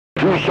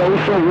Two shows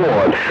for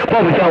one.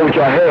 Pump it down with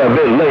your hair a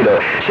bit later.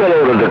 Send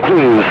over the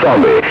Queen for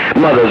me.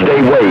 Mother's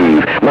Day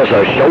wave. Must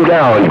a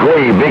showdown.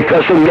 Grave, big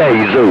custom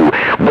Yazoo.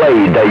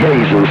 Blade, the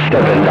Yazoo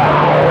stepping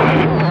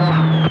down.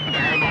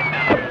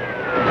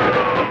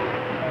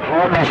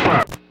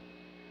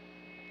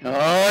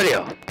 Oh,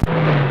 yeah.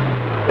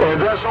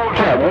 And that's on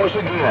tap once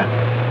again.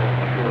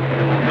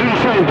 Do the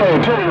same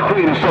thing. Tell the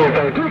Queen the same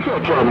thing. Take your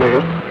time,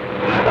 man.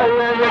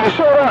 Hey,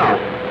 Showdown.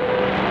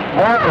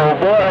 Uh-oh,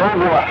 boy, oh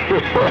boy.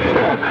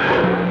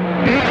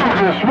 He's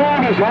the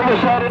smoothest on the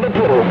side of the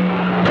pool.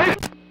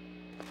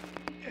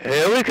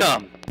 Here we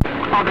come.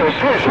 Okay,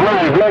 switch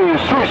lane,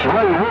 switch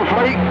lane, roof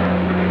rate.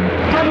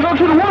 Got to go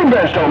to the one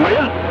bench though,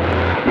 man.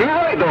 You're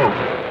right though.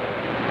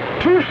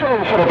 Two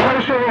shows for the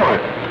price of one.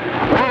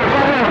 Well, if I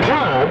have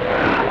time,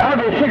 I'll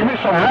go pick me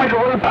some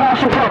microwave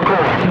pasta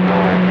popcorn.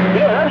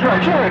 Yeah, that's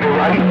right, you're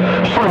right.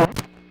 So,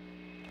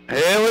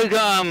 here we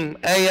come.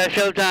 Hey,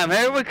 Showtime,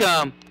 here we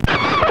come.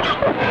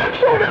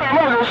 Showdown,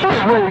 I'm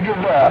switch lane, get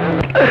by.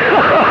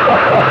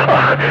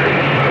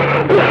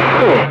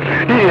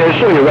 Yeah,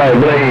 sure you're right,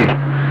 Blade.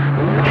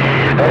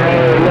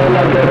 Hey, no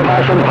like that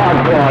possum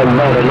popcorn,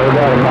 brother, no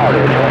doubt about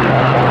it.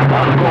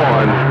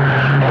 Popcorn.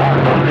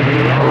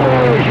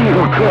 Oh, you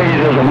go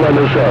crazy as a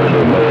Monday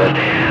Saturday, man.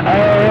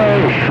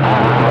 Hey,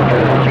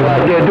 you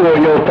out there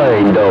doing your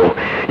thing, though.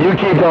 You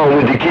keep on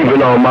with the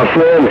keeping on, my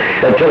friend,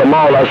 and tell them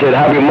all I said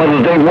Happy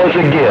Mother's Day once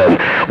again.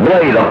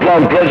 Blade, a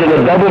plum pleasant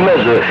and double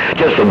measure,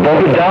 just to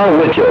bump it down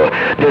with you.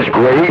 This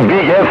great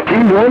big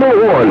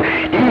FT101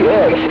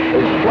 EX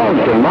is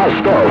flaunting my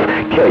stuff.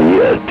 Can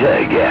you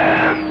dig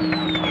it?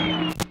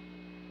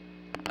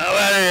 All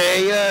right,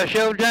 hey,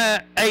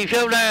 Showdown, hey,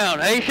 Showdown,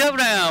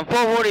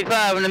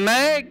 445 in the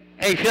mag.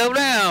 Hey,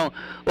 Showdown,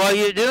 while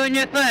you're doing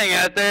your thing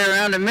out there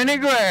around the mini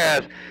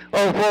grass.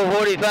 Oh,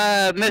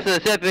 445,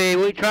 Mississippi,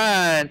 we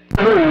trying.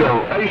 There you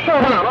go. Hey,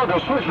 Showdown, I'll go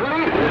switch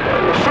lead.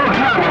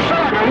 Sometime you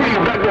sound like I hear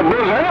you back there,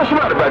 Boozer. I know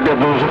somebody back there,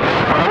 Boozer. I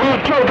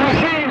want to tell that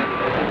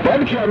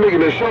try making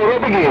this show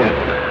up again.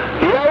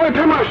 He always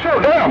come out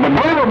Showdown, but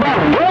blame about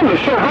him, blame the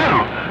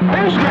Showdown.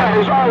 This guy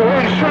is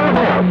always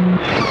Showdown.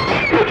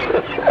 I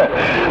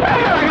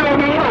gotta get on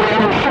this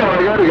road, I'm sorry,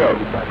 I gotta go.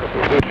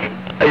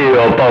 Hey,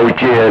 yo,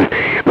 Tryin.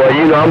 Well,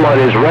 you know, I'm on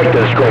this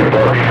rector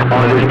scraper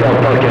on this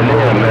fucking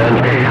end, man.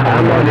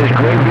 I'm on this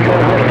great big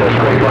old rector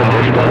scraper on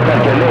this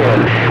fucking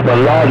end. But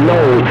Lord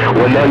knows,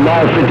 when that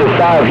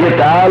 955 hit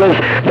the islands,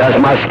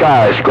 that's my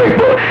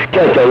skyscraper.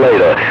 Catch you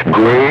later.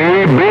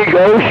 Great big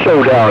old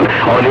Showdown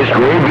on this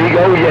great big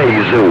old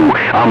Yazoo.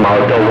 I'm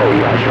out the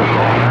way, bye.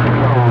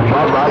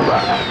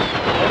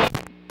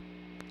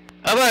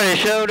 How about a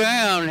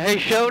Showdown? Hey,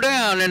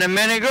 Showdown in the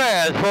mini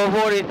grass,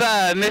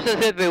 445,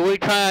 Mississippi. We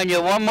trying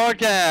you one more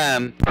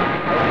time.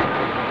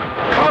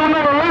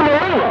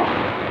 Colorado,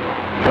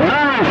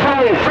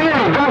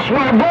 943, that's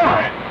my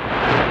boy.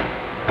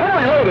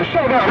 Hey, the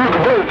Showdown, you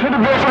can put it to the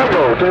best I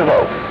go,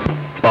 Timbo.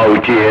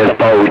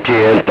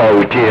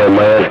 410,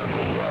 man.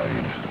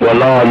 Well,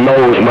 Lord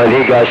knows, man,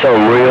 he got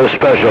something real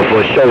special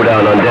for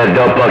Showdown on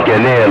that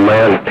fucking end,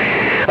 man.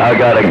 I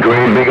got a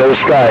great big old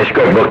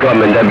skyscraper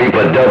coming that be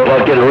for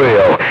fucking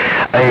real.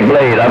 Hey,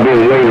 Blade, I've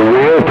been waiting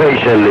real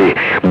patiently.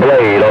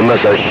 Blade, on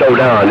Mr.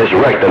 Showdown, this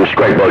rectum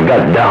scraper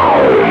got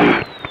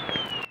down.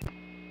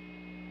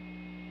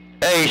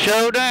 Hey,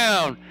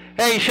 Showdown.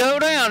 Hey,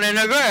 Showdown in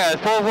the grass,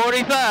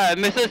 445,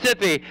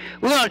 Mississippi.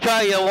 We're going to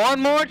try you one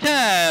more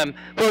time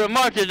for the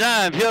March of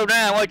Dimes.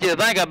 Showdown, what you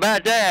think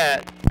about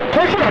that?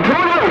 Take it,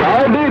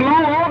 all day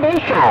long, all day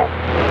strong.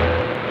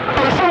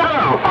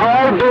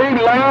 All day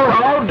long,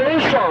 all day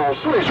strong.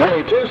 Switch,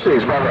 hey,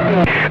 10-6, brother.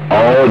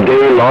 All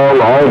day long,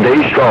 all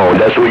day strong.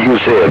 That's what you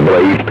said,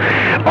 Blade.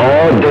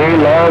 All day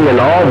long and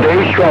all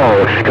day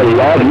strong. Cause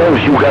Lord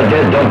knows you got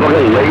that dumper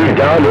laid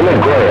down in the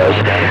grass.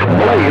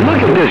 Blade,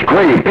 look at this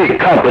great big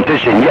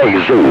competition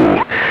Yazoo.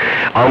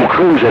 I'm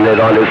cruising it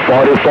on this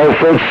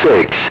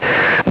 44'6".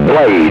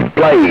 Blade.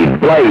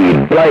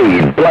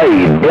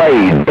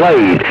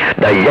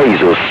 The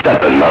Yazoo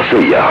stepping, I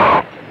see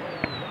ya.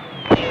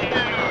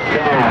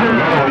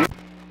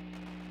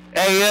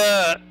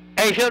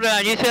 Hey,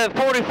 Showdown, you said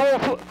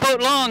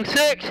 44-foot long,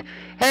 6.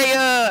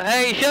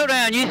 Hey,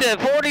 Showdown, you said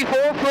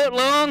 44-foot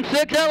long,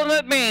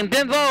 6-element beam,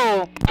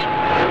 10-volt.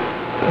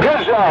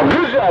 Good job,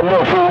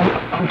 no fool.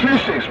 I'm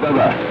 2-6,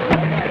 bye-bye.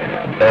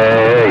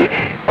 Hey,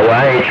 well,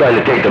 I ain't trying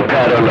to take the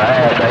pat on the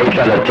ass. I ain't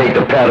trying to take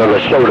the pat on the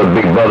shoulder,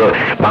 big brother.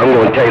 But I'm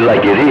going to tell you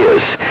like it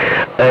is.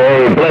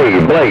 Hey,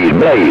 Blade.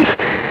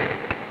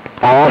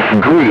 Off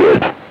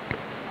grid.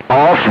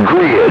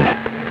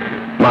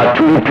 My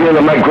 2-pin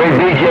and my great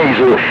big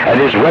Yazoo and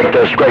his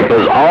rector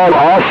scrapers all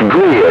off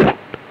grid.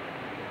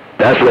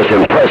 That's what's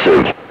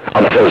impressive.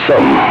 I'm telling you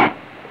something.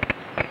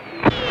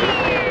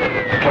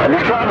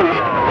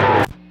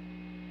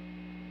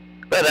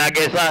 But I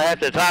guess I'll have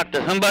to talk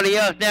to somebody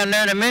else down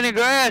there in the mini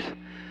grass.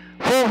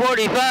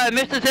 445,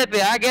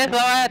 Mississippi. I guess I'll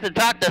have to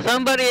talk to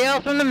somebody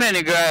else in the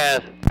mini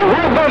grass.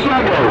 Where does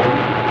I go?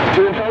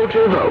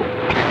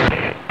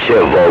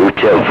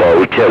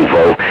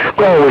 Timbo.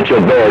 Go with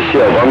your bad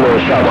self. I'm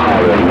gonna stop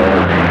hollering,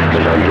 man.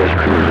 boys, I'm just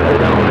cruising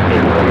along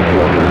in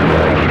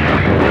 145.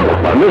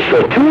 Mr.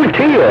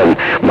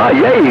 210, my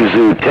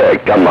Yazoo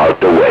Tech, I'm out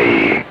the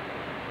way.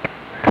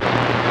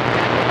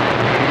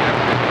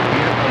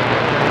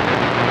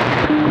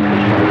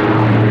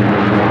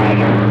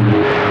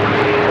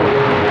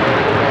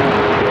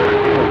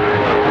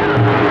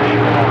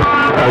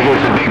 I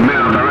guess a big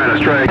mouth, I ran a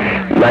straight.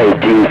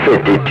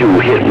 1952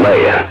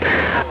 Hitman.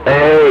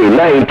 Hey,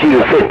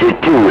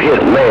 1952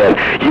 Hitman,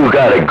 you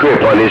got a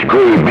grip on this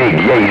great big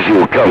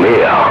Yazoo, come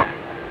here.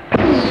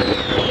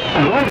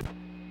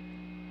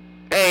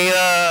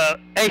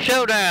 Hey,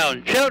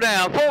 Showdown,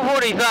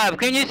 445.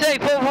 Can you say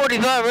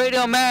 445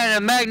 Radio Man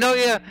in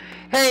Magnolia?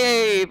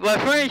 Hey, my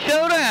friend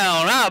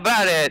Showdown, how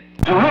about it?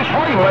 So this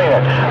free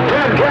man,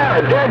 dead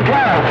guy.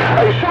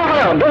 Hey,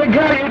 Showdown, that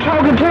guy you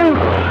talking to?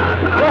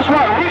 That's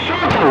right, we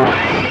shot you.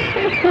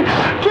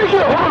 Just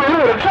hold on a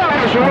minute, tell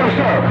us what's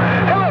up.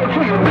 Hello to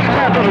you, big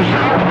mouth of the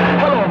south.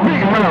 Hello, big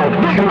mouth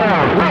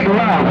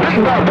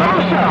of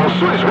the south.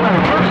 Switch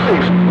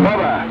 136.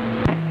 Bye-bye.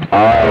 Oh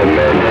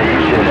man,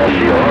 you said that's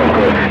your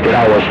uncle that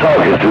I was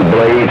talking to,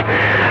 Blade.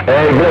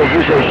 Hey, Blade,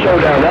 you said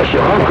Showdown, that's your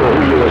uncle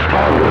who you was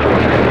talking to.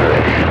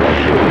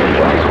 That's your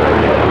uncle,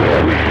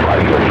 man.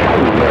 A good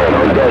fighting man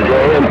on that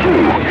AM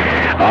too.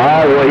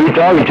 Ah, well, he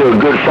talking to a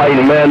good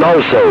fighting man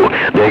also.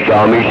 They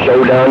call me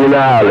Showdown in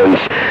the Islands.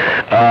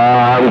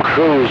 I'm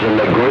cruising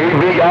the great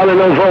big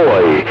island of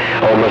Hawaii.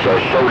 Almost a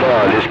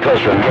Showdown, this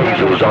custom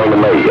Yazoo's on the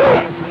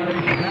mail.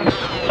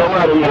 I'm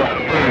out of here.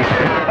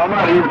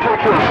 Take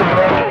care of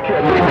somebody.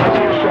 Can't leave my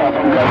team shop.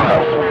 I'm going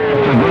out.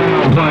 It's a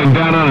ground plane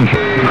down on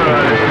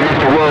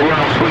Mr.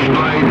 William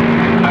Switchblade.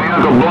 Hey,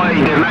 Uncle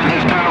Blade, that made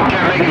this time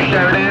can't make him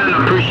shout down. I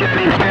appreciate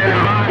him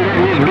standing by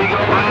and his big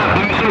old mouth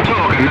doing some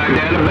talking. Knock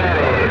down the bad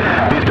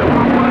head. Mr.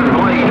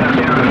 Blade out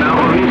there in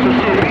Melbourne,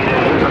 Mississippi.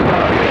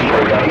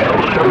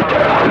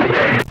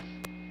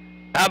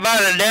 How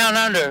about it down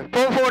under?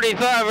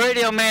 445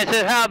 Radio Man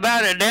says, how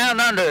about it down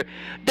under?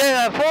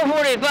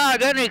 445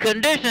 got any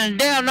conditions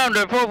down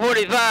under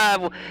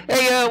 445?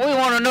 Hey, we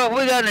want to know if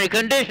we got any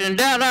conditions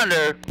down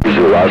under.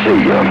 So I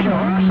see you.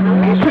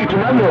 Speak to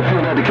my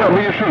nephew that to come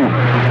here too.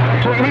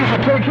 So you need to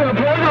take care of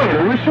the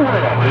other. We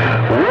swear.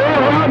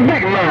 Well,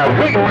 big mouth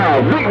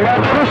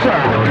to the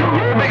side.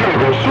 Big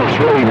uncle,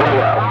 switchblade, blow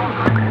out.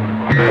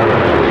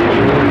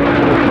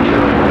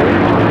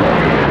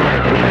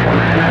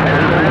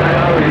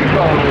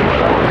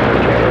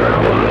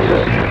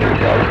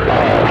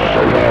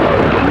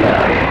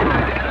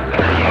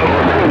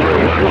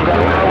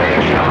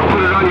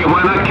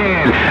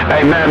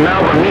 Hey man,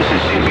 Melbourne,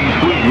 Mississippi,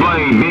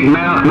 Switchblade, big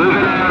mouth,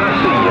 moving out, I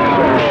see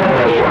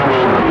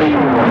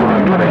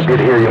you. Good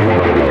to hear you,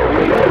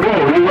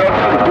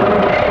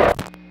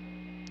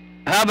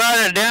 How about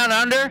it down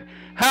under?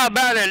 How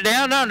about it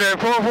down under?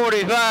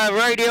 445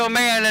 Radio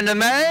Man in the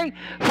Mag?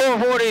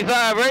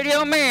 445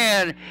 Radio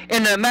Man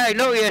in the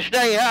Magnolia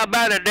State. How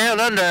about it down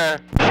under?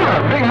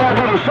 Sure, big mouth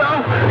to the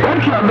south.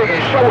 That's how big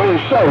a show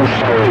is so.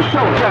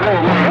 Check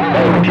over my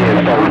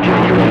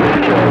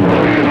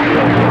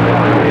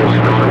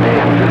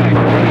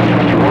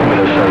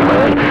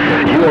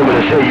You want me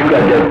to say you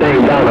got that thing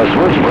down a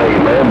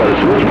switchblade, man, but a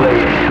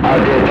switchblade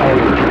out there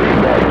talking to three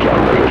bad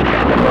jumpers.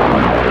 The mama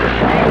called it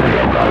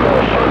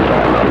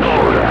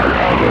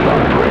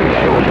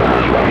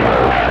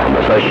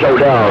a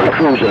Showdown,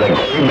 cruising a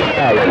great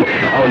island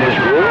on this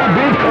real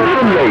big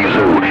custom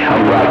Yazoo.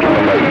 I'm rocking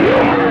the radio.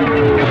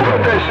 You got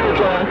that shit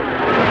on?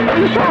 Are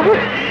you sorry?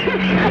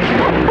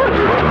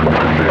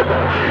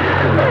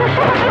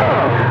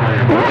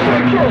 What's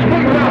that kiss?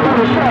 Big mouth on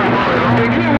the side.